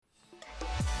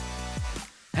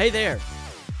Hey there,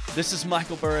 this is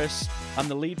Michael Burris. I'm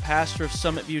the lead pastor of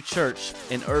Summit View Church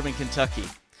in Irving, Kentucky,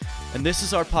 and this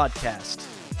is our podcast.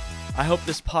 I hope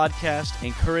this podcast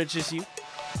encourages you,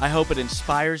 I hope it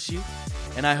inspires you,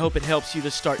 and I hope it helps you to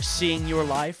start seeing your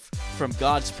life from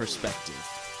God's perspective.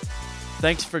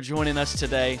 Thanks for joining us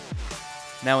today.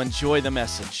 Now enjoy the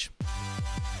message.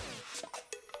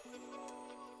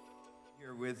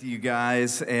 Here with you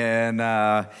guys,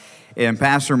 and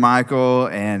Pastor Michael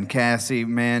and Cassie,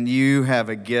 man, you have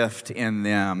a gift in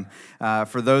them.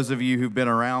 For those of you who've been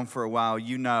around for a while,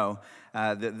 you know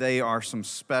that they are some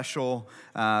special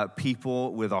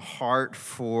people with a heart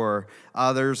for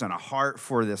others and a heart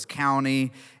for this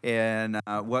county and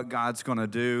what God's going to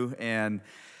do. And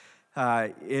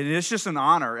it is just an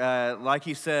honor. Like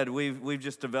he said, we've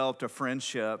just developed a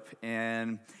friendship,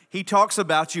 and he talks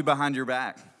about you behind your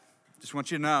back. Just want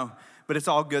you to know, but it's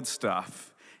all good stuff.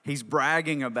 He's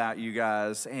bragging about you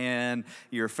guys and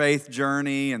your faith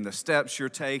journey and the steps you're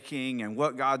taking and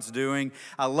what God's doing.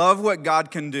 I love what God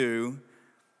can do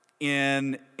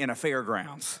in a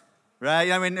fairgrounds,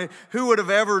 right? I mean, who would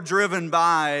have ever driven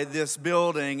by this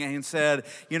building and said,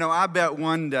 you know, I bet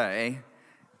one day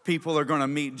people are going to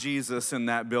meet Jesus in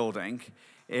that building.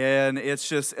 And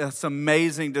it's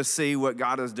amazing to see what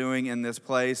God is doing in this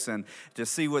place and to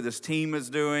see what this team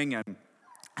is doing. And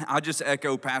I'll just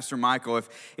echo Pastor Michael.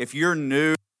 If you're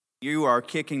new, you are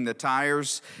kicking the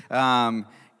tires,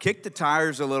 kick the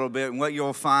tires a little bit, and what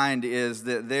you'll find is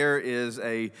that there is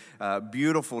a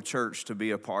beautiful church to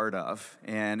be a part of.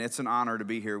 And it's an honor to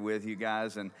be here with you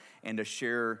guys and to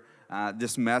share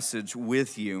this message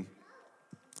with you.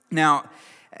 Now,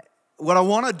 what I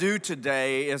want to do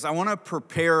today is I want to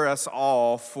prepare us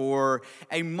all for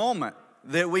a moment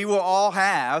that we will all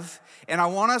have, and I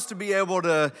want us to be able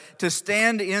to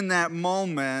stand in that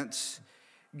moment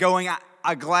going,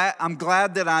 I'm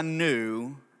glad that I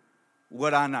knew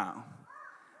what I know,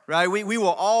 right? We will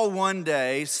all one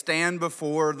day stand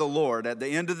before the Lord. At the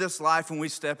end of this life, when we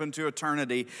step into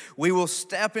eternity, we will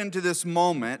step into this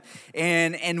moment,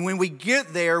 and when we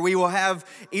get there, we will have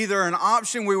either an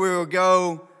option where we will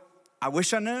go, I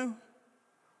wish I knew,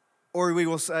 or we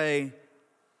will say,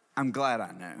 I'm glad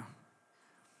I knew.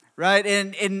 Right?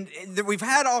 And we've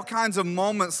had all kinds of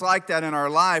moments like that in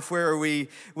our life where we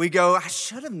go, I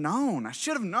should have known,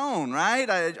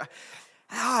 right?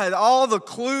 All the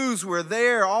clues were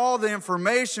there, all the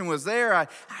information was there. I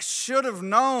should have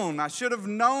known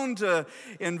to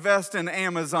invest in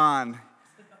Amazon,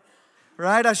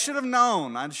 right? I should have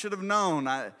known. I should have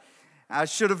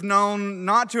known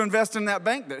not to invest in that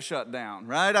bank that shut down,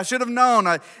 right? I should have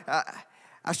known.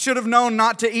 I should have known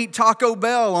not to eat Taco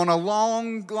Bell on a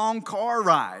long car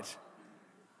ride.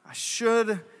 I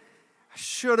should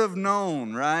have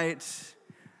known, right?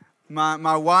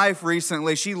 My wife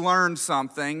recently, she learned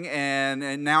something,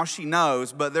 and now she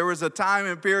knows. But there was a time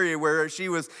and period where she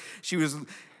was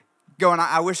going,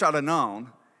 I wish I'd have known.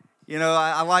 You know,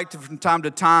 I like to, from time to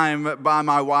time, buy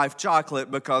my wife chocolate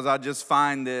because I just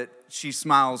find that she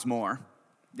smiles more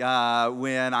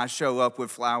when I show up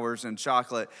with flowers and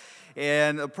chocolate.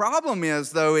 And the problem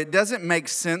is, though, it doesn't make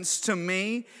sense to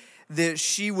me that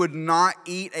she would not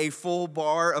eat a full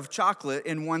bar of chocolate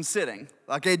in one sitting.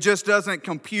 Like, it just doesn't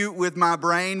compute with my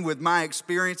brain, with my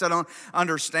experience. I don't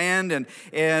understand.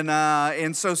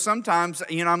 And so sometimes,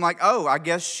 you know, I'm like, oh, I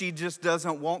guess she just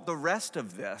doesn't want the rest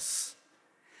of this.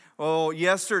 Well,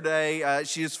 yesterday,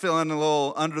 she was feeling a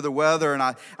little under the weather, and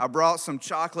I brought some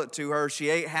chocolate to her. She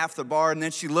ate half the bar, and then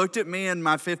she looked at me and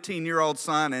my 15-year-old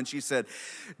son, and she said,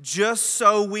 just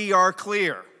so we are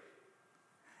clear,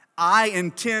 I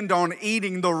intend on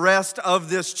eating the rest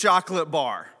of this chocolate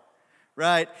bar,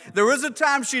 right? There was a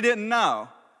time she didn't know,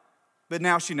 but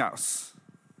now she knows.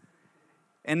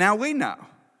 And now we know.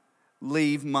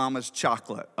 Leave mama's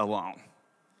chocolate alone.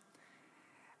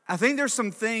 I think there's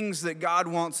some things that God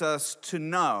wants us to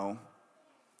know.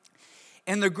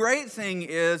 And the great thing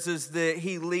is that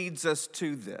He leads us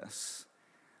to this.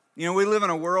 You know, we live in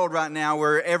a world right now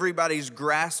where everybody's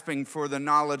grasping for the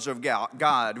knowledge of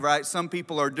God, right? Some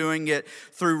people are doing it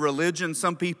through religion.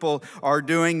 Some people are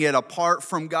doing it apart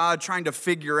from God, trying to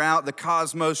figure out the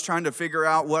cosmos, trying to figure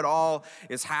out what all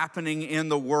is happening in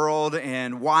the world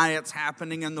and why it's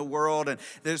happening in the world. And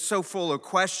they're so full of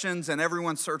questions, and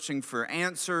everyone's searching for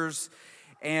answers.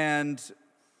 And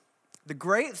the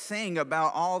great thing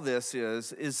about all this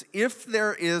is if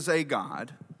there is a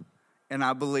God, and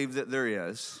I believe that there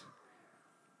is,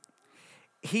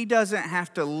 He doesn't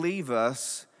have to leave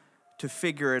us to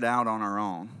figure it out on our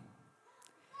own.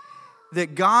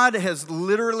 that God has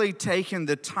literally taken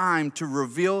the time to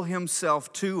reveal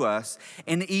himself to us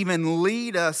and even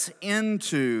lead us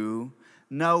into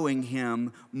knowing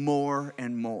him more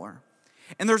and more.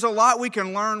 And there's a lot we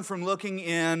can learn from looking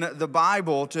in the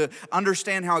Bible to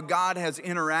understand how God has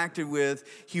interacted with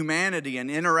humanity and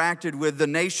interacted with the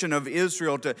nation of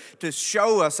Israel to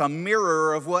show us a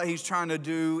mirror of what he's trying to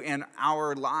do in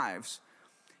our lives.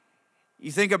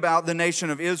 You think about the nation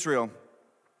of Israel.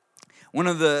 One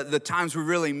of the times we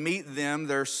really meet them,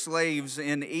 they're slaves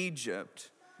in Egypt.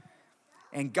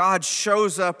 And God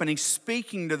shows up and he's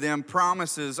speaking to them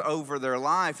promises over their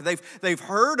life. They've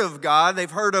heard of God.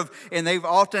 And they've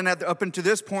often up until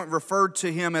this point referred to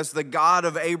him as the God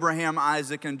of Abraham,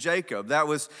 Isaac, and Jacob. That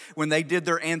was when they did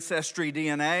their ancestry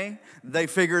DNA. They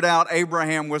figured out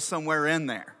Abraham was somewhere in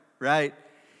there, right?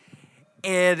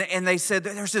 And they said,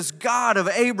 there's this God of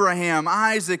Abraham,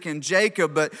 Isaac, and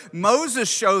Jacob. But Moses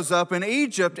shows up in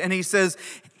Egypt and he says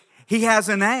he has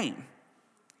a name.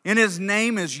 And his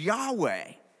name is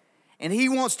Yahweh. And he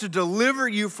wants to deliver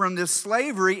you from this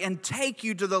slavery and take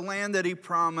you to the land that he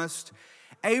promised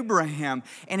Abraham.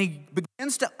 And he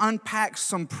begins to unpack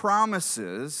some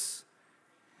promises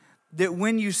that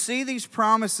when you see these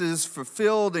promises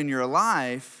fulfilled in your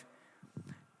life,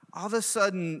 all of a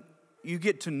sudden you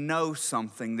get to know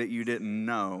something that you didn't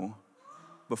know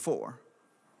before.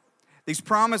 These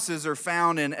promises are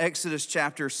found in Exodus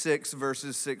chapter 6,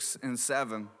 verses 6 and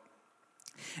 7.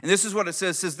 And this is what it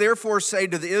says. It says, therefore say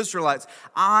to the Israelites,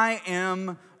 I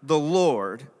am the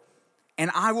Lord,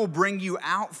 and I will bring you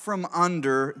out from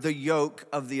under the yoke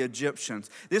of the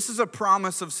Egyptians. This is a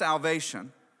promise of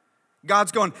salvation.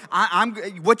 God's going, I'm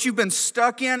what you've been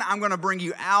stuck in, I'm going to bring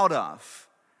you out of.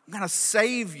 I'm going to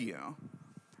save you.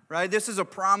 Right? This is a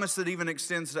promise that even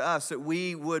extends to us, that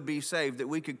we would be saved, that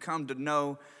we could come to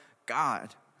know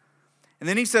God. And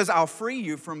then he says, I'll free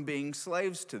you from being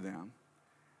slaves to them.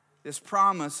 This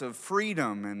promise of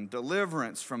freedom and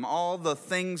deliverance from all the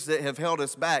things that have held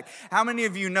us back. How many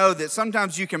of you know that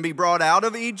sometimes you can be brought out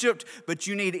of Egypt, but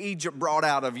you need Egypt brought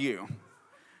out of you?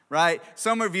 Right?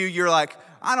 Some of you, you're like,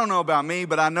 I don't know about me,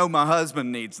 but I know my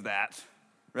husband needs that.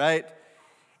 Right?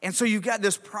 And so you've got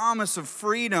this promise of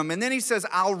freedom. And then he says,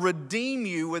 I'll redeem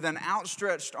you with an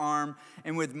outstretched arm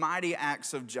and with mighty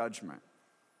acts of judgment.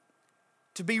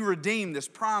 To be redeemed, this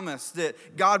promise that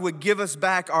God would give us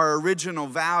back our original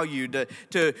value,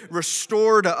 to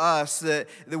restore to us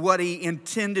what he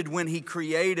intended when he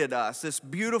created us, this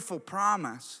beautiful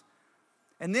promise.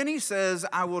 And then he says,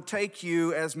 I will take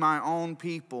you as my own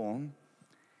people,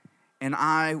 and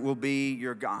I will be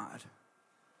your God.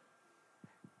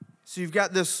 So you've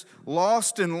got this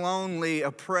lost and lonely,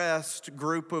 oppressed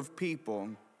group of people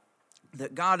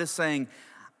that God is saying,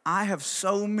 I have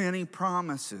so many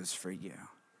promises for you.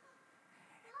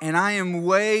 And I am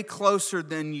way closer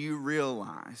than you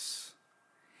realize.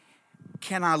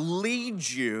 Can I lead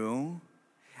you?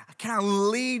 Can I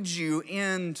lead you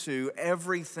into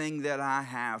everything that I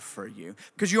have for you?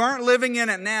 Because you aren't living in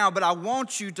it now, but I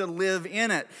want you to live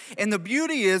in it. And the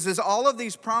beauty is all of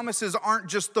these promises aren't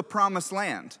just the promised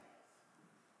land.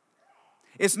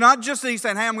 It's not just that he's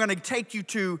saying, hey, I'm going to take you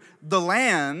to the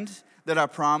land that I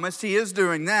promised. He is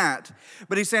doing that.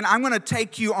 But he's saying, I'm going to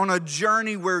take you on a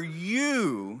journey where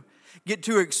you get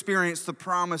to experience the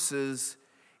promises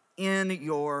in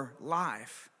your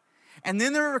life. And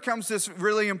then there comes this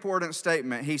really important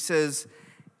statement. He says,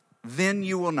 then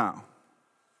you will know.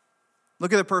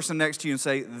 Look at the person next to you and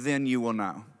say, then you will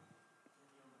know.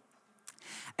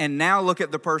 And now look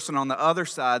at the person on the other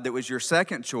side that was your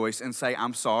second choice and say,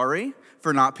 I'm sorry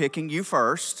for not picking you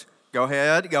first. Go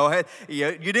ahead.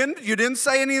 You didn't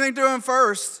say anything to him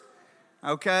first,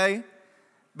 okay?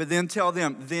 But then tell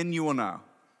them, then you will know.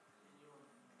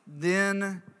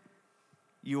 Then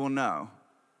you will know.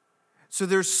 So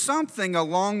there's something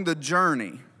along the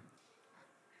journey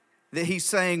that he's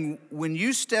saying, when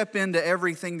you step into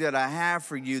everything that I have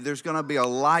for you, there's going to be a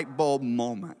light bulb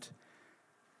moment.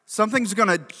 Something's going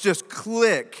to just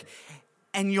click,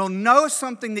 and you'll know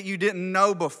something that you didn't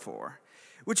know before.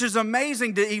 Which is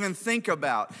amazing to even think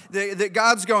about. That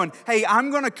God's going, hey,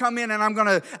 I'm going to come in and I'm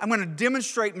going to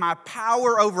demonstrate my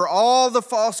power over all the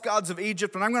false gods of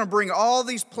Egypt, and I'm going to bring all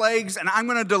these plagues, and I'm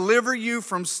going to deliver you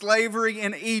from slavery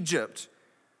in Egypt.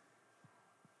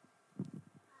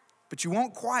 But you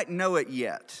won't quite know it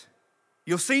yet.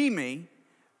 You'll see me,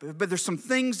 but there's some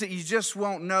things that you just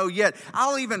won't know yet.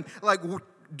 I'll even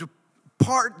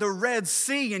part the Red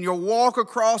Sea and you'll walk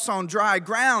across on dry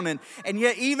ground. And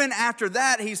yet even after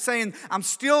that, he's saying, I'm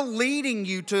still leading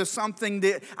you to something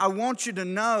that I want you to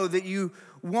know that you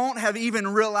won't have even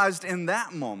realized in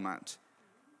that moment.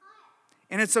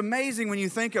 And it's amazing when you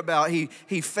think about he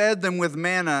fed them with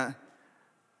manna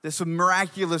This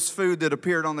miraculous food that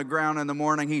appeared on the ground in the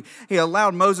morning. He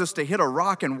allowed Moses to hit a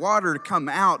rock and water to come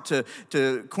out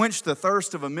to quench the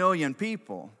thirst of 1 million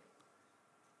people.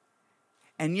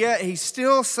 And yet he's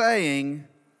still saying,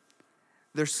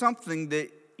 there's something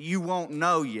that you won't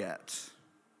know yet.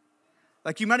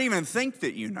 Like you might even think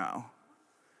that you know,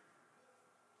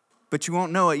 but you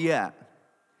won't know it yet.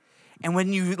 And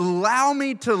when you allow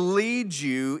me to lead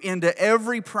you into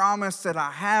every promise that I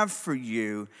have for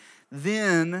you,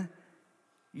 then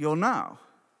you'll know.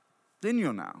 Then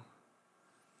you'll know.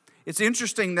 It's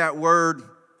interesting that word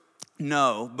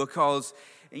know, because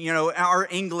our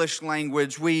English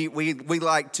language, we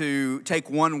like to take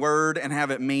one word and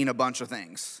have it mean a bunch of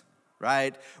things,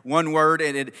 right? One word,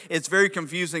 and it's very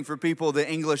confusing for people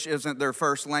that English isn't their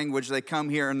first language. They come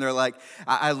here and they're like,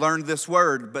 I learned this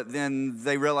word, but then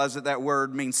they realize that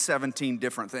word means 17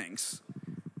 different things.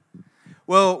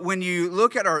 Well, when you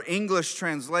look at our English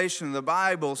translation of the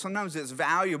Bible, sometimes it's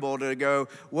valuable to go,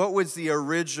 what was the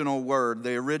original word,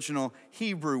 the original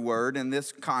Hebrew word in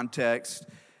this context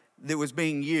that was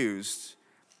being used?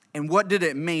 And what did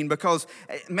it mean? Because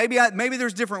maybe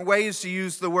there's different ways to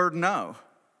use the word know,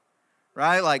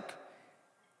 right? Like,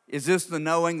 is this the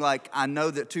knowing, like, I know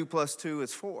that 2 + 2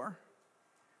 is 4?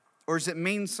 Or does it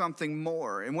mean something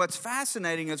more? And what's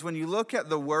fascinating is when you look at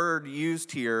the word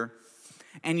used here,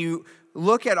 and you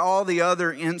look at all the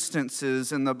other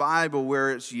instances in the Bible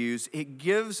where it's used, it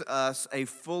gives us a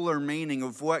fuller meaning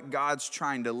of what God's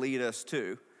trying to lead us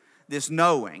to, this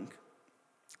knowing.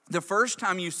 The first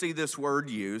time you see this word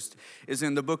used is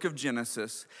in the book of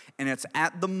Genesis, and it's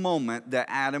at the moment that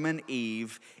Adam and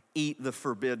Eve eat the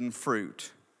forbidden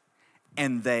fruit,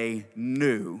 and they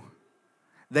knew.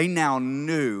 They now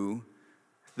knew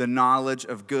the knowledge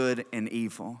of good and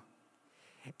evil.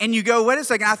 And you go, wait a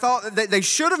second, I thought that they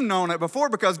should have known it before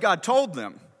because God told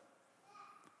them,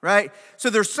 right?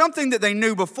 So there's something that they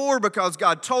knew before because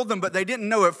God told them, but they didn't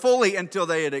know it fully until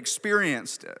they had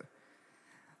experienced it.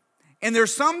 And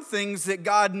there's some things that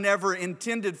God never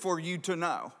intended for you to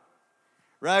know,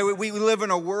 right? We live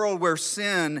in a world where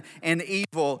sin and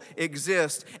evil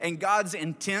exist, and God's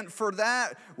intent for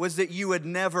that was that you would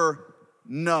never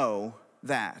know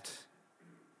that.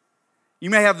 You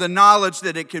may have the knowledge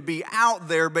that it could be out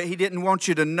there, but he didn't want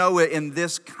you to know it in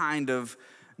this kind of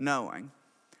knowing.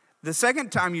 The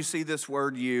second time you see this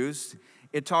word used,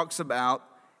 it talks about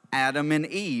Adam and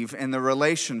Eve and the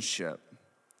relationship. It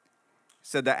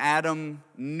said that Adam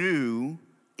knew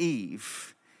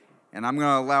Eve. And I'm going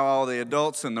to allow all the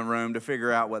adults in the room to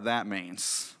figure out what that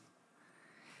means.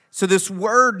 So this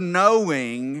word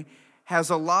knowing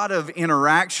has a lot of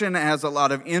interaction, it has a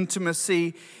lot of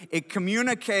intimacy. It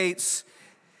communicates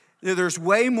that there's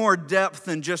way more depth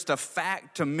than just a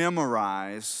fact to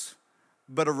memorize,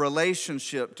 but a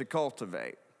relationship to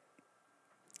cultivate.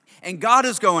 And God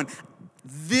is going,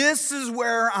 this is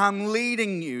where I'm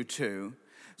leading you to,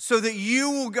 so that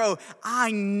you will go, I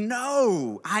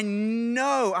know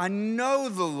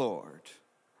the Lord.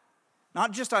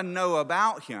 Not just I know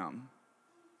about him,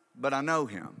 but I know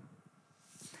him.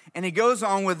 And he goes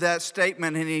on with that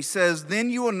statement and he says, then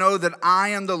you will know that I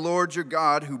am the Lord your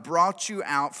God who brought you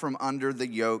out from under the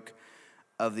yoke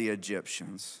of the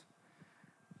Egyptians.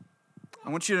 I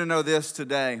want you to know this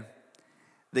today,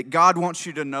 that God wants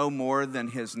you to know more than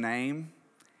his name.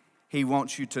 He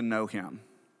wants you to know him.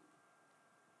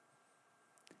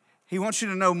 He wants you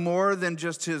to know more than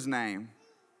just his name.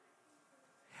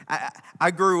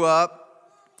 I grew up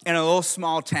in a little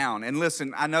small town. And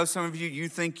listen, I know some of you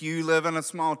think you live in a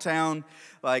small town.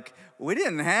 Like, we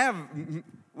didn't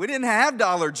have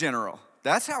Dollar General.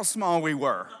 That's how small we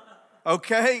were.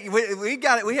 Okay?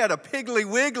 We had a Piggly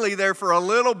Wiggly there for a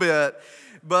little bit.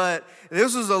 But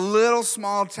this was a little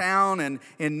small town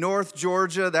in North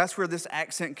Georgia. That's where this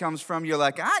accent comes from. You're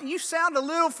like, you sound a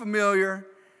little familiar.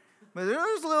 But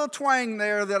there's a little twang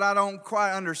there that I don't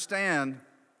quite understand.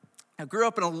 I grew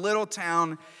up in a little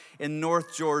town in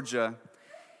North Georgia.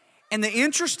 And the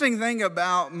interesting thing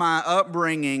about my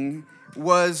upbringing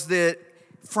was that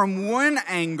from one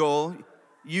angle,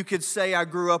 you could say I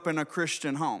grew up in a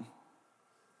Christian home.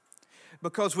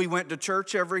 Because we went to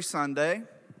church every Sunday.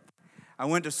 I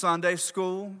went to Sunday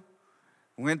school.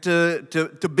 Went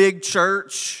to big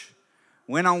church.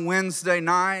 Went on Wednesday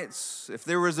nights. If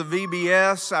there was a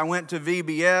VBS, I went to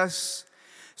VBS.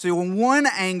 So on one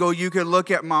angle, you could look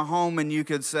at my home and you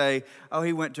could say, oh,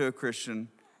 he went to a Christian,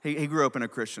 he grew up in a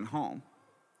Christian home.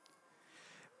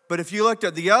 But if you looked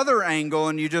at the other angle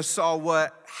and you just saw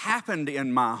what happened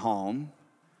in my home,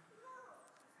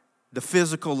 the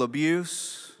physical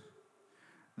abuse,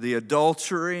 the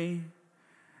adultery,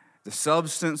 the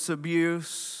substance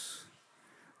abuse,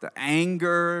 the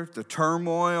anger, the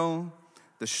turmoil,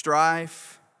 the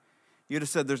strife, you'd have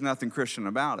said there's nothing Christian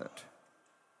about it.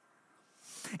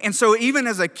 And so even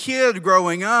as a kid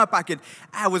growing up,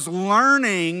 I was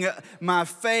learning my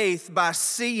faith by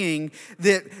seeing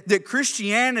that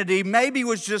Christianity maybe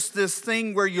was just this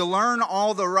thing where you learn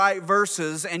all the right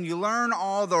verses and you learn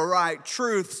all the right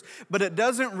truths, but it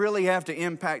doesn't really have to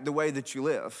impact the way that you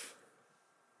live.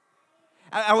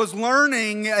 I was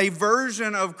learning a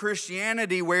version of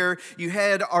Christianity where you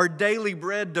had Our Daily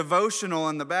Bread devotional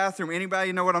in the bathroom.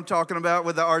 Anybody know what I'm talking about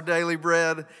with the Our Daily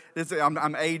Bread?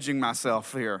 I'm aging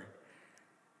myself here.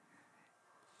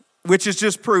 Which is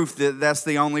just proof that that's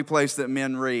the only place that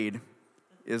men read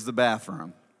is the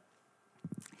bathroom.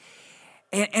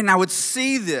 And I would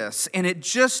see this, and it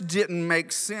just didn't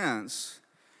make sense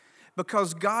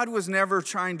because God was never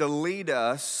trying to lead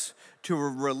us to a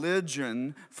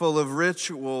religion full of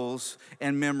rituals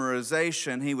and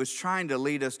memorization. He was trying to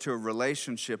lead us to a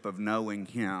relationship of knowing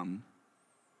Him.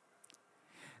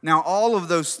 Now, all of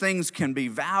those things can be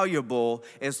valuable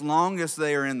as long as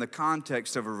they are in the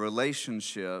context of a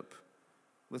relationship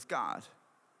with God.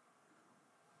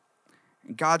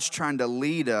 And God's trying to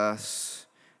lead us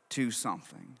to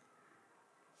something.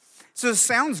 So it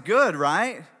sounds good,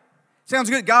 right? Sounds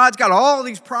good. God's got all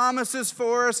these promises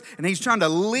for us, and He's trying to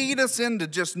lead us into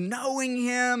just knowing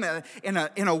Him in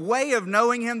a way of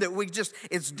knowing Him that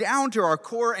it's down to our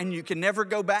core and you can never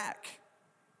go back.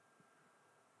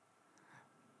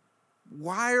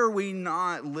 Why are we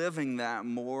not living that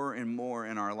more and more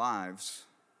in our lives?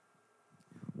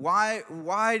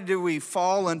 Why do we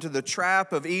fall into the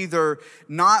trap of either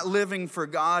not living for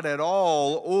God at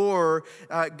all or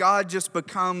God just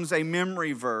becomes a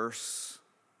memory verse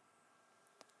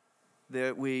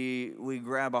that we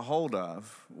grab a hold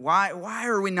of? Why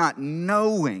are we not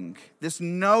knowing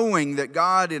that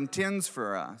God intends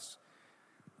for us?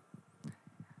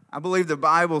 I believe the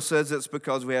Bible says it's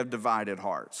because we have divided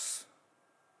hearts.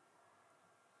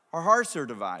 Our hearts are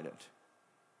divided.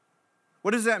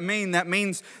 What does that mean? That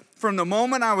means from the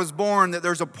moment I was born that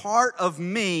there's a part of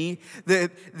me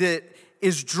that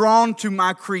is drawn to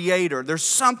my Creator. There's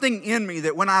something in me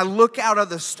that when I look out at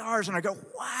the stars and I go,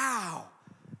 wow,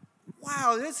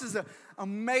 this is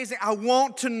amazing. I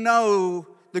want to know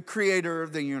the Creator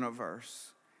of the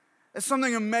universe. It's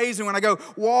something amazing when I go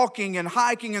walking and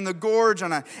hiking in the gorge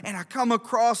and I come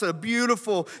across a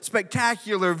beautiful,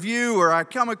 spectacular view, or I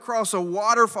come across a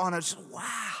waterfall and I just, wow.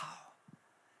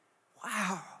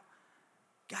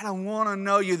 God, I want to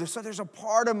know you. So there's a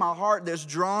part of my heart that's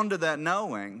drawn to that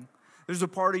knowing. There's a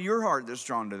part of your heart that's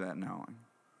drawn to that knowing.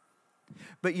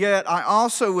 But yet, I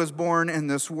also was born in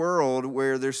this world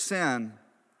where there's sin.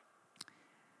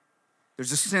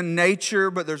 There's a sin nature,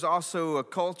 but there's also a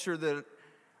culture that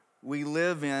we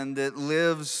live in that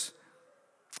lives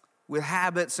with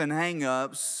habits and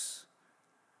hang-ups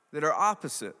that are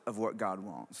opposite of what God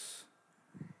wants.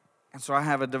 And so I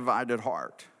have a divided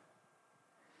heart.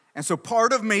 And so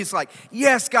part of me is like,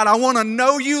 yes, God, I want to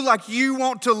know you like you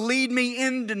want to lead me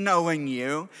into knowing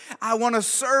you. I want to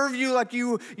serve you like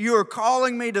you are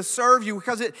calling me to serve you,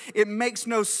 because it makes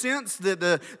no sense that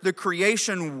the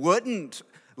creation wouldn't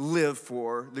live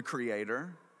for the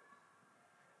Creator.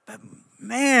 But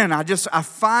man, I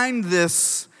find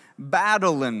this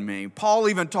battle in me. Paul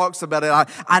even talks about it.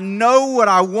 I know what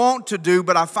I want to do,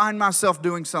 but I find myself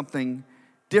doing something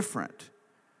different.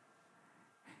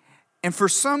 And for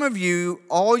some of you,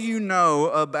 all you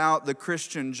know about the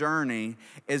Christian journey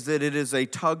is that it is a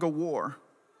tug of war.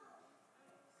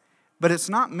 But it's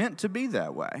not meant to be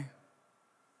that way.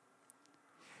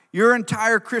 Your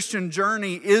entire Christian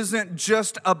journey isn't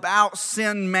just about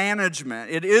sin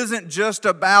management. It isn't just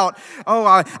about,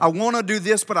 I want to do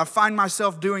this, but I find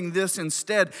myself doing this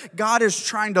instead. God is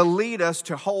trying to lead us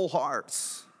to whole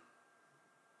hearts.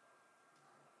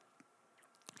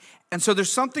 And so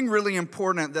there's something really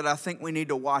important that I think we need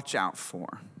to watch out for.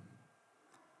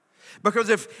 Because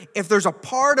if there's a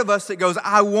part of us that goes,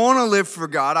 I want to live for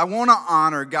God, I want to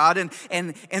honor God,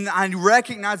 and I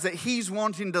recognize that He's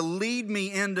wanting to lead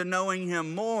me into knowing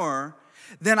Him more,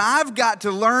 then I've got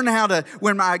to learn how to,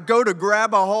 when I go to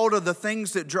grab a hold of the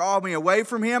things that draw me away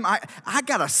from Him, I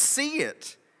got to see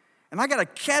it, and I got to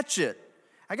catch it.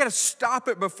 I got to stop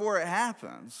it before it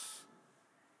happens.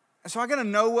 And so I got to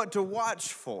know what to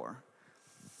watch for.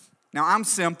 Now, I'm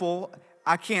simple.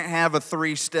 I can't have a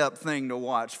 3-step thing to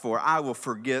watch for. I will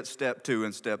forget step 2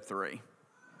 and step 3.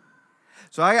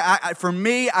 So for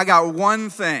me, I got one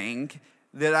thing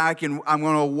that I'm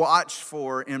going to watch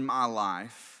for in my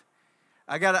life.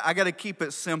 I got to keep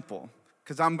it simple,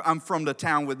 because I'm from the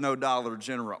town with no Dollar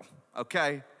General.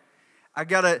 Okay, I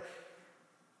got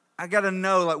I got to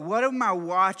know, like, what am I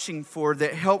watching for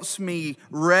that helps me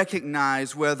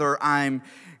recognize whether I'm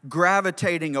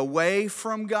gravitating away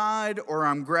from God or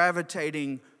I'm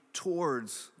gravitating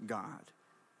towards God.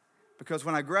 Because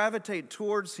when I gravitate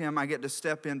towards Him, I get to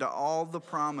step into all the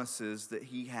promises that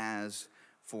He has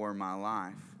for my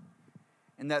life.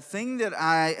 And that thing that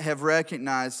I have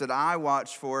recognized that I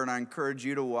watch for, and I encourage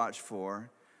you to watch for,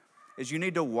 is you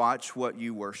need to watch what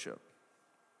you worship.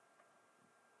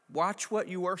 Watch what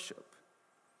you worship.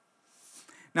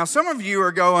 Now, some of you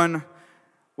are going,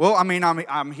 well, I mean,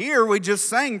 I'm here. We just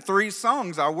sang 3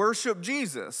 songs. I worship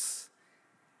Jesus.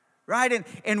 Right?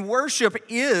 And worship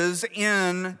is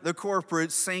in the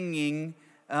corporate singing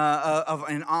of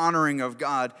an honoring of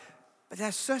God. But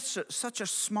that's such a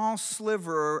small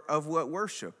sliver of what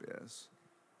worship is.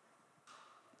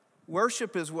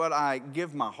 Worship is what I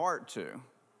give my heart to.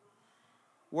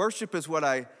 Worship is what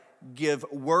I give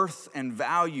worth and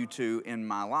value to in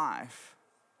my life.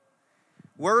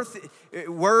 Worth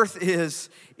is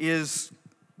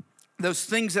those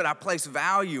things that I place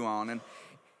value on. And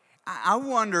I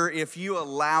wonder if you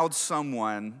allowed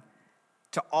someone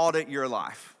to audit your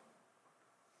life.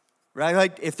 Right?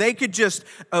 Like if they could just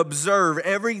observe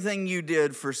everything you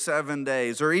did for 7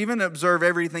 days, or even observe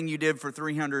everything you did for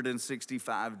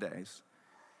 365 days.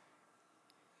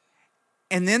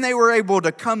 And then they were able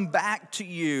to come back to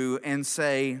you and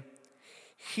say,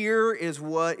 here is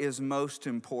what is most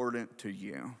important to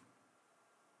you.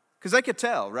 Because they could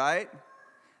tell, right?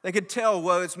 They could tell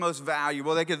what is most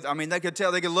valuable. They could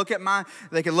tell. They could look at my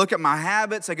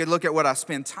habits. They could look at what I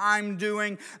spend time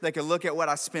doing. They could look at what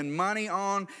I spend money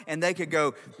on, and they could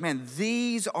go, man,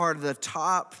 these are the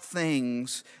top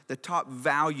things, the top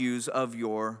values of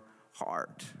your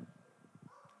heart.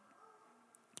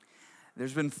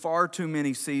 There's been far too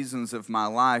many seasons of my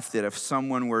life that if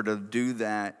someone were to do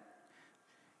that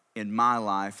in my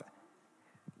life,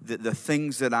 the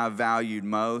things that I valued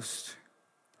most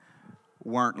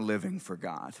weren't living for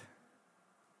God.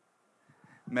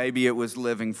 Maybe it was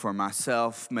living for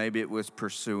myself. Maybe it was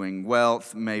pursuing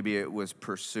wealth. Maybe it was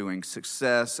pursuing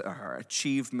success or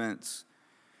achievements.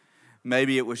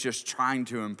 Maybe it was just trying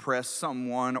to impress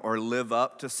someone or live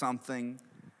up to something.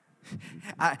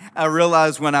 I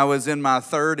realized when I was in my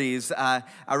 30s,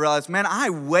 I realized, man, I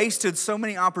wasted so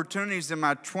many opportunities in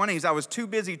my 20s. I was too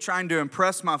busy trying to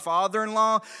impress my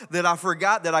father-in-law that I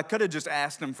forgot that I could have just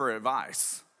asked him for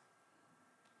advice.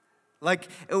 Like,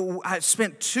 I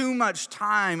spent too much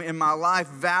time in my life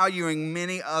valuing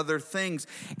many other things.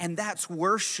 And that's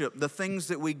worship, the things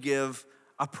that we give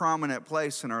a prominent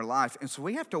place in our life. And so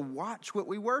we have to watch what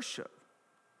we worship.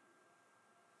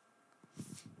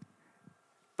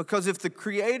 Because if the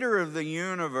creator of the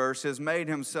universe has made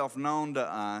himself known to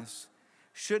us,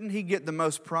 shouldn't he get the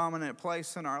most prominent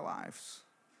place in our lives?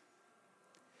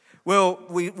 Well,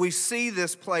 we see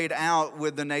this played out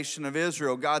with the nation of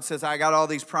Israel. God says, I got all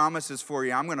these promises for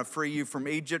you. I'm going to free you from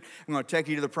Egypt. I'm going to take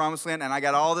you to the promised land. And I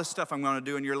got all this stuff I'm going to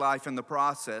do in your life in the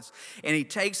process. And he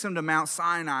takes them to Mount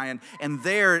Sinai. And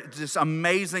there, this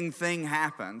amazing thing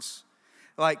happens.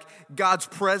 Like God's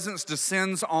presence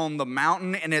descends on the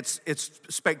mountain, and it's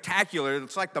spectacular.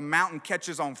 It's like the mountain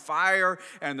catches on fire,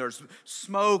 and there's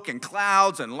smoke and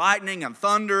clouds and lightning and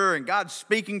thunder, and God's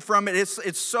speaking from it.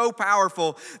 It's so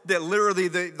powerful that literally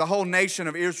the whole nation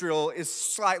of Israel is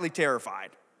slightly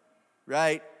terrified,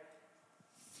 right?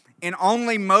 And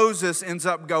only Moses ends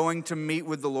up going to meet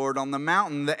with the Lord on the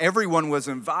mountain. Everyone was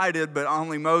invited, but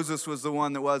only Moses was the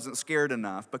one that wasn't scared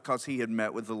enough because he had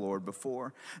met with the Lord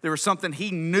before. There was something he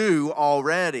knew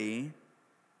already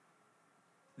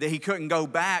that he couldn't go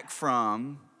back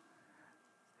from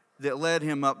that led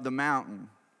him up the mountain.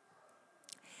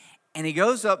 And he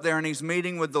goes up there and he's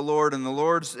meeting with the Lord, and the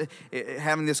Lord's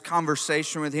having this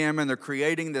conversation with him, and they're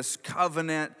creating this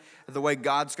covenant, the way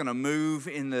God's going to move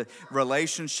in the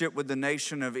relationship with the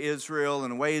nation of Israel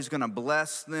and the way he's going to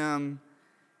bless them.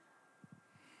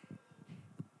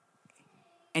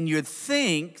 And you'd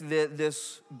think that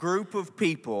this group of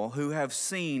people who have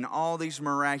seen all these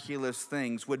miraculous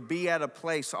things would be at a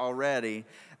place already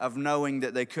of knowing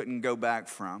that they couldn't go back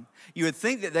from. You would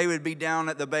think that they would be down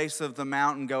at the base of the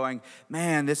mountain going,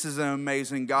 man, this is an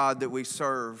amazing God that we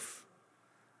serve.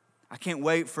 I can't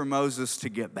wait for Moses to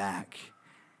get back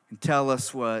and tell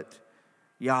us what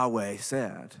Yahweh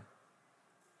said.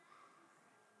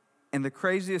 And the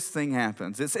craziest thing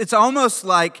happens. It's almost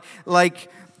like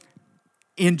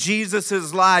In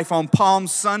Jesus' life on Palm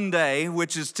Sunday,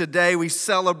 which is today, we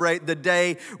celebrate the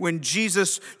day when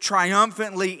Jesus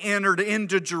triumphantly entered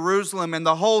into Jerusalem, and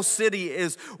the whole city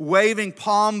is waving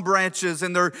palm branches,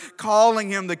 and they're calling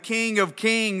him the King of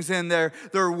Kings, and they're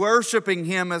worshiping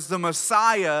him as the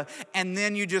Messiah. And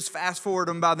then you just fast forward,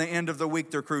 and by the end of the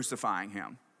week, they're crucifying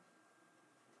him.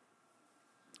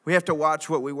 We have to watch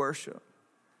what we worship.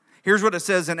 Here's what it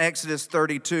says in Exodus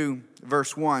 32,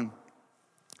 verse 1.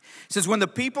 It says, when the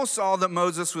people saw that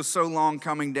Moses was so long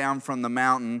coming down from the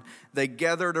mountain, they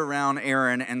gathered around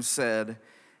Aaron and said,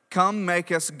 come make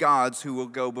us gods who will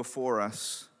go before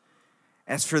us.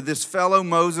 As for this fellow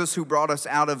Moses who brought us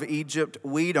out of Egypt,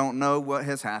 we don't know what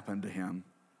has happened to him.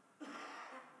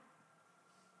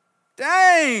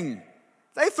 Dang!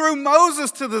 They threw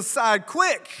Moses to the side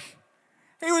quick.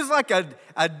 He was like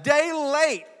a day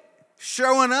late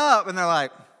showing up, and they're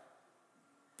like,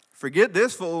 forget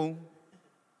this fool.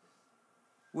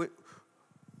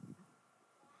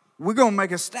 We're going to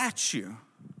make a statue.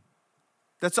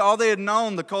 That's all they had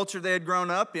known, the culture they had grown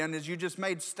up in, is you just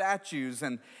made statues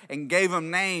and gave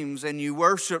them names and you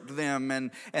worshiped them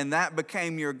and that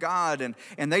became your God.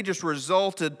 And they just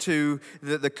resulted to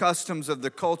the customs of the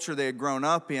culture they had grown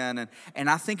up in. And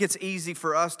I think it's easy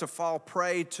for us to fall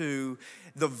prey to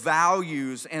the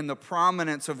values and the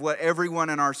prominence of what everyone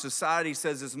in our society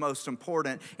says is most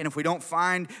important. And if we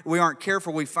aren't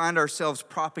careful, we find ourselves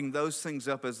propping those things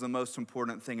up as the most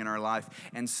important thing in our life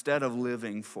instead of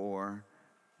living for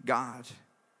God.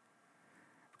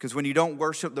 Because when you don't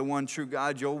worship the one true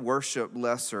God, you'll worship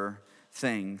lesser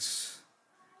things,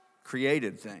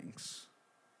 created things.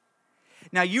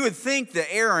 Now, you would think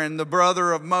that Aaron, the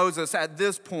brother of Moses, at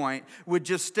this point would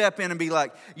just step in and be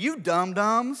like, you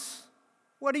dum-dums,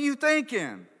 what are you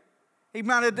thinking? He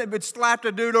might have slapped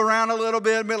a dude around a little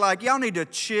bit and be like, y'all need to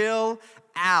chill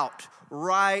out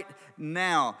right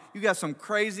now. You got some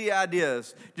crazy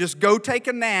ideas. Just go take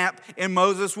a nap and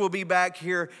Moses will be back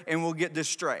here and we'll get this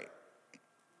straight.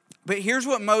 But here's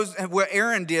what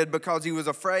Aaron did because he was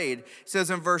afraid. It says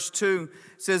in verse 2,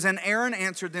 it says, and Aaron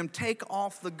answered them, take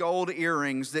off the gold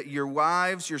earrings that your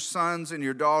wives, your sons, and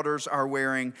your daughters are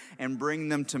wearing and bring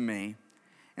them to me.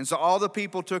 And so all the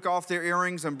people took off their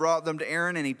earrings and brought them to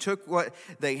Aaron, and he took what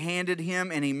they handed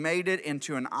him, and he made it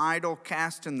into an idol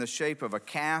cast in the shape of a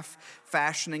calf,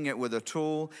 fashioning it with a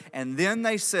tool. And then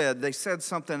they said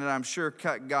something that I'm sure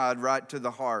cut God right to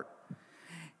the heart.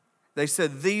 They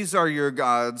said, these are your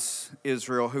gods,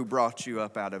 Israel, who brought you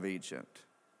up out of Egypt.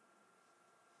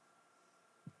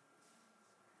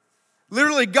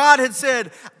 Literally, God had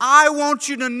said, I want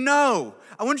you to know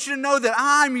that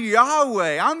I'm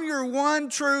Yahweh. I'm your one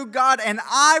true God, and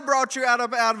I brought you out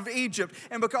of Egypt.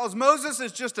 And because Moses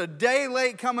is just a day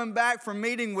late coming back from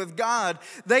meeting with God,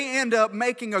 they end up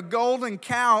making a golden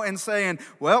cow and saying,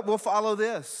 well, we'll follow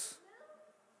this.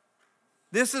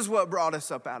 This is what brought us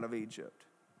up out of Egypt.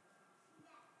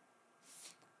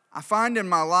 I find in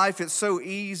my life it's so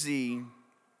easy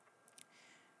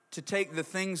to take the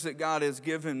things that God has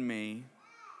given me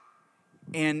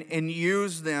and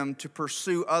use them to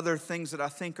pursue other things that I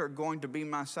think are going to be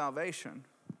my salvation.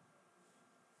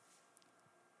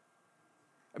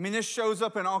 I mean, this shows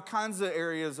up in all kinds of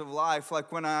areas of life,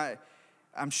 like when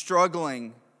I'm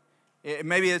struggling.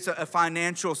 Maybe it's a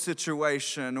financial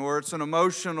situation, or it's an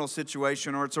emotional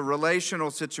situation, or it's a relational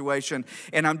situation,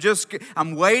 and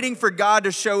I'm waiting for God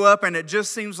to show up, and it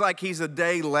just seems like He's a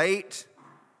day late.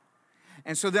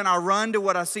 And so then I run to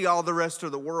what I see all the rest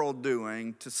of the world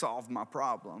doing to solve my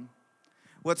problem.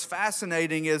 What's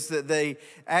fascinating is that they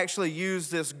actually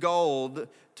used this gold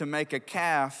to make a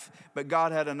calf, but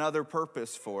God had another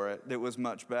purpose for it that was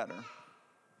much better.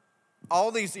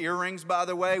 All these earrings, by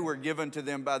the way, were given to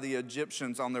them by the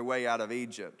Egyptians on their way out of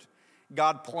Egypt.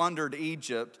 God plundered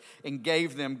Egypt and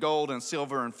gave them gold and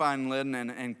silver and fine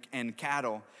linen and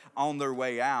cattle on their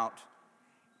way out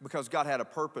because God had a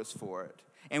purpose for it.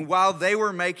 And while they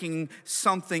were making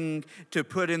something to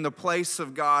put in the place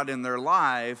of God in their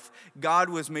life, God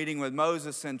was meeting with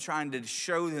Moses and trying to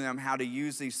show them how to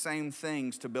use these same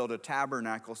things to build a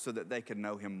tabernacle so that they could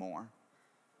know Him more.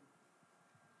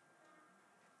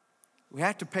 We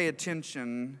have to pay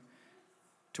attention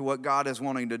to what God is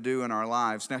wanting to do in our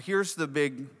lives. Now, here's the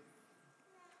big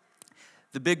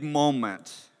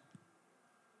moment.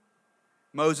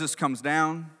 Moses comes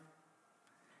down.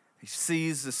 He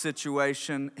sees the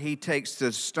situation. He takes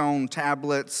the stone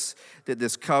tablets that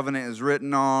this covenant is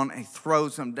written on. He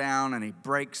throws them down and he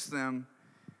breaks them.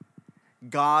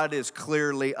 God is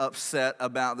clearly upset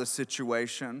about the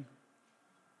situation.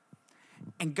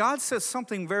 And God says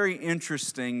something very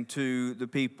interesting to the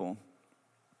people.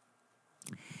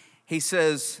 He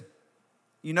says,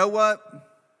 you know what?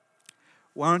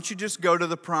 Why don't you just go to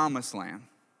the promised land?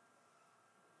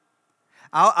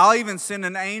 I'll even send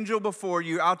an angel before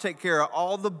you. I'll take care of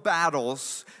all the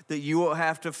battles that you will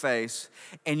have to face.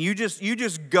 And you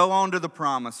just go on to the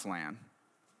promised land.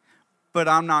 But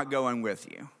I'm not going with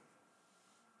you.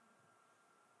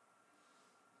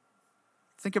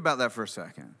 Think about that for a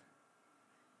second.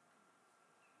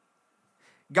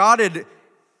 God had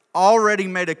already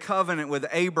made a covenant with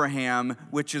Abraham,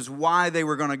 which is why they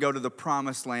were going to go to the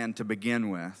promised land to begin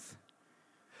with.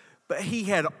 But he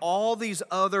had all these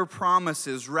other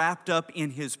promises wrapped up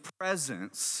in his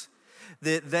presence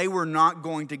that they were not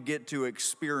going to get to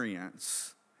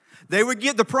experience. They would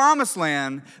get the promised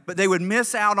land, but they would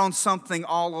miss out on something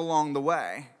all along the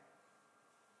way.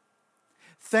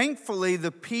 Thankfully,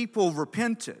 the people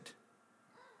repented.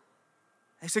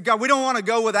 They said, God, we don't want to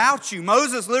go without you.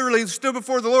 Moses literally stood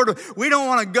before the Lord. We don't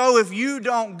want to go if you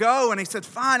don't go. And he said,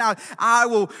 fine, I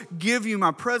will give you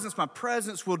my presence. My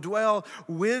presence will dwell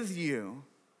with you.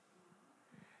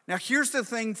 Now, here's the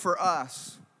thing for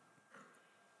us.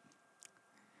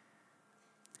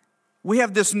 We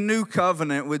have this new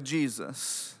covenant with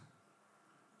Jesus.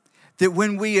 That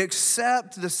when we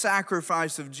accept the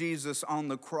sacrifice of Jesus on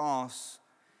the cross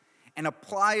and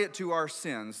apply it to our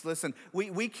sins, listen,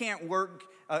 we can't work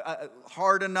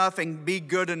hard enough and be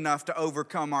good enough to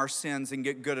overcome our sins and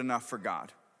get good enough for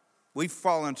God. We've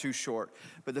fallen too short.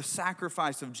 But the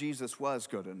sacrifice of Jesus was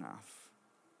good enough.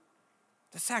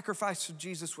 The sacrifice of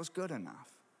Jesus was good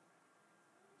enough.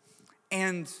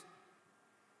 And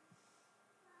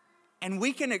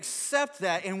we can accept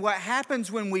that, and what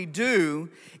happens when we do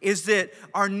is that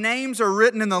our names are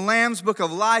written in the Lamb's Book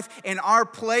of Life, and our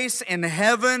place in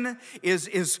heaven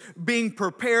is being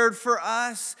prepared for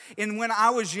us. And when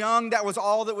I was young, that was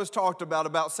all that was talked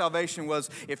about salvation was,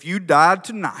 if you died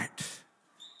tonight,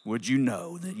 would you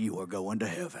know that you are going to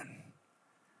heaven?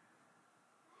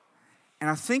 And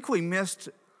I think we missed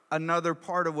another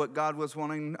part of what God was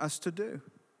wanting us to do.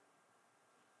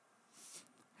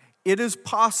 It is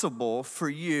possible for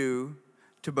you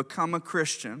to become a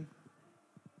Christian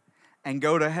and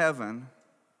go to heaven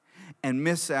and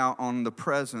miss out on the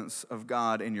presence of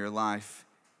God in your life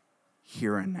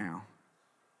here and now.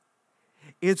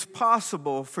 It's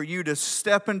possible for you to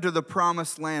step into the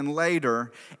promised land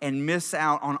later and miss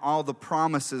out on all the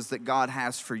promises that God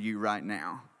has for you right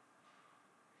now.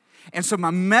 And so my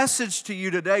message to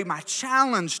you today, my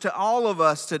challenge to all of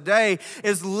us today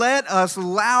is let us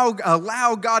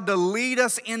allow God to lead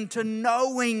us into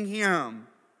knowing Him.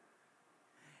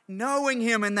 Knowing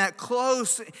Him in that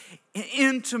close,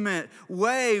 intimate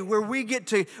way where we get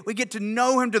to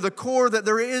know Him to the core that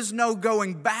there is no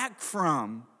going back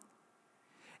from.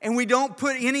 And we don't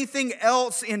put anything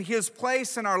else in His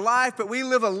place in our life, but we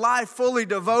live a life fully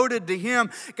devoted to Him.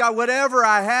 God, whatever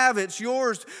I have, it's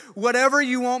yours. Whatever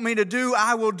you want me to do,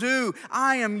 I will do.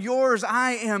 I am yours.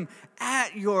 I am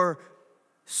at your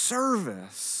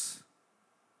service.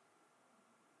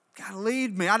 God,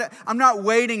 lead me. I'm not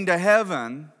waiting to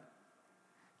heaven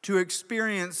to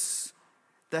experience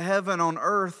the heaven on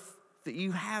earth that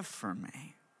you have for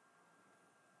me.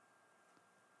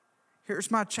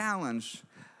 Here's my challenge.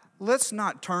 Let's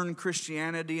not turn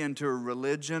Christianity into a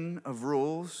religion of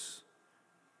rules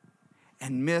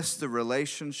and miss the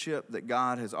relationship that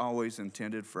God has always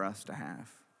intended for us to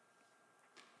have.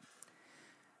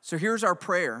 So here's our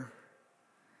prayer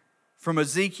from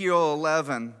Ezekiel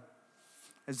 11.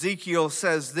 Ezekiel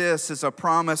says this is a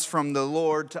promise from the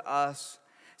Lord to us.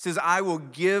 It says, I will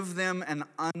give them an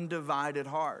undivided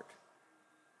heart.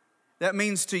 That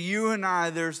means to you and I,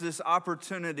 there's this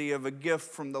opportunity of a gift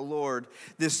from the Lord.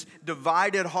 This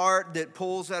divided heart that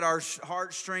pulls at our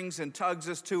heartstrings and tugs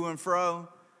us to and fro.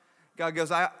 God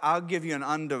goes, I'll give you an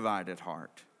undivided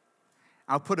heart.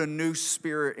 I'll put a new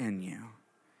spirit in you.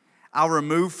 I'll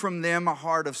remove from them a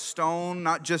heart of stone,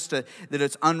 not just that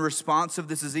it's unresponsive.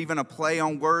 This is even a play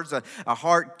on words, a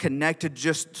heart connected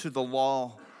just to the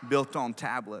law built on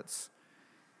tablets.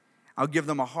 I'll give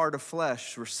them a heart of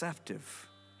flesh, receptive,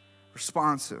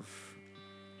 responsive.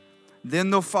 Then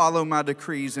they'll follow my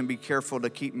decrees and be careful to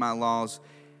keep my laws.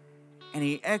 And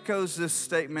he echoes this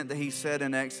statement that he said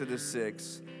in Exodus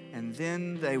 6. And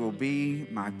then they will be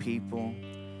my people,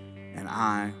 and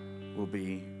I will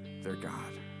be their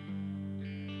God.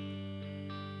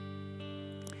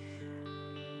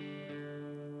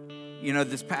 You know,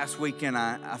 this past weekend,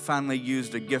 I finally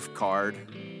used a gift card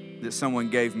that someone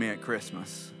gave me at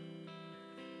Christmas.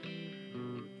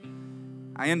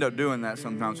 I end up doing that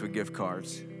sometimes with gift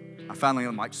cards. I finally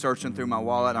am like searching through my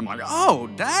wallet. I'm like, oh,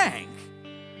 dang.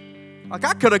 Like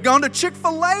I could have gone to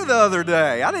Chick-fil-A the other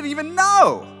day. I didn't even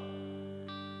know.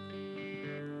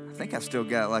 think I still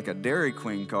got like a Dairy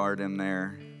Queen card in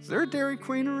there. Is there a Dairy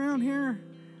Queen around here?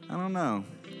 I don't know.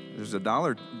 There's a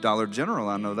Dollar General,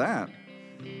 I know that.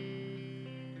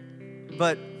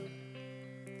 But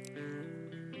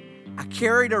I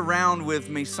carried around with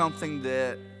me something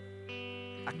that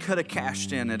I could have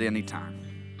cashed in at any time.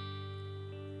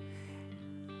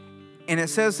 And it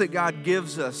says that God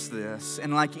gives us this.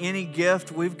 And like any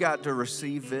gift, we've got to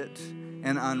receive it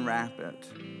and unwrap it.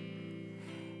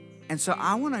 And so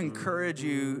I want to encourage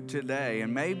you today,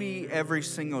 and maybe every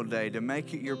single day, to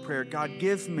make it your prayer, God,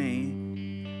 give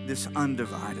me this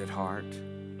undivided heart.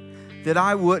 That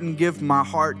I wouldn't give my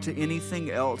heart to anything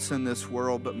else in this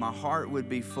world, but my heart would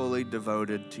be fully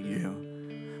devoted to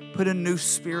you. Put a new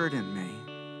spirit in me.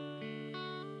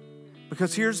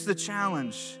 Because here's the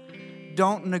challenge.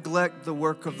 Don't neglect the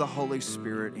work of the Holy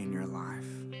Spirit in your life.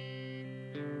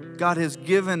 God has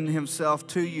given himself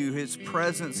to you. His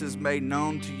presence is made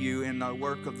known to you in the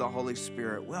work of the Holy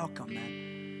Spirit. Welcome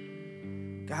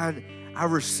it. God, I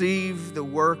receive the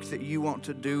work that you want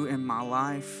to do in my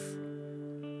life.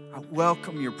 I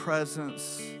welcome your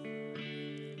presence.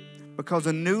 Because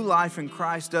a new life in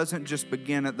Christ doesn't just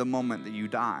begin at the moment that you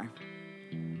die.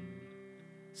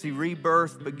 See,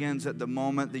 rebirth begins at the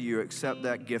moment that you accept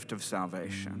that gift of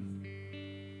salvation.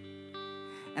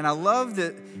 And I love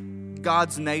that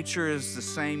God's nature is the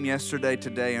same yesterday,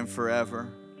 today, and forever.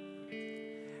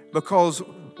 Because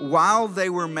while they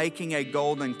were making a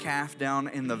golden calf down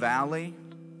in the valley,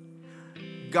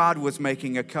 God was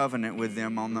making a covenant with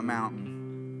them on the mountain.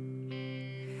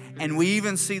 And we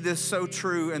even see this so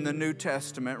true in the New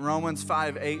Testament. Romans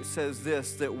 5:8 says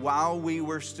this, that while we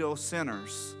were still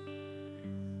sinners,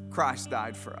 Christ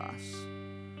died for us.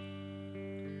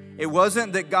 It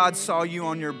wasn't that God saw you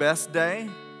on your best day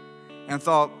and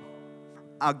thought,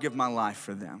 I'll give my life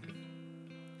for them.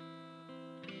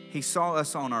 He saw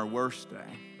us on our worst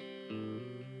day.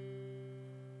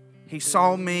 He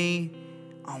saw me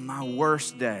on my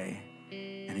worst day,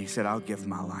 and he said, I'll give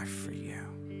my life for you.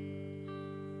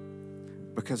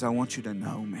 Because I want you to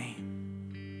know me.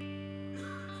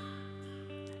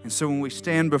 And so when we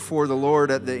stand before the Lord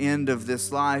at the end of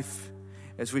this life,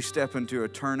 as we step into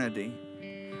eternity,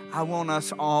 I want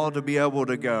us all to be able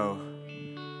to go,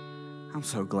 I'm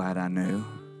so glad I knew.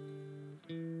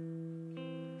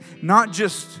 Not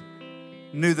just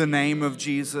knew the name of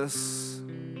Jesus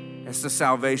as the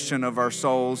salvation of our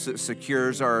souls that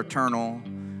secures our eternal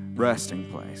resting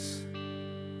place,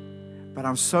 but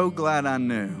I'm so glad I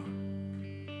knew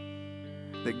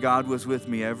that God was with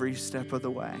me every step of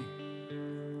the way.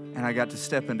 And I got to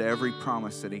step into every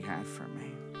promise that he had for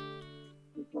me.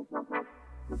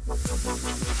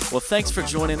 Well, thanks for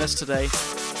joining us today.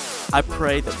 I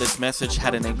pray that this message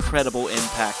had an incredible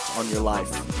impact on your life.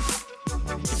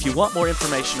 If you want more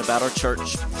information about our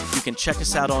church, you can check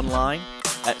us out online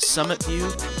at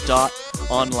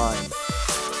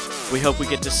summitview.online. We hope we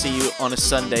get to see you on a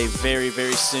Sunday very,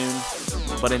 very soon.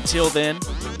 But until then,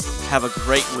 have a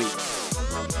great week.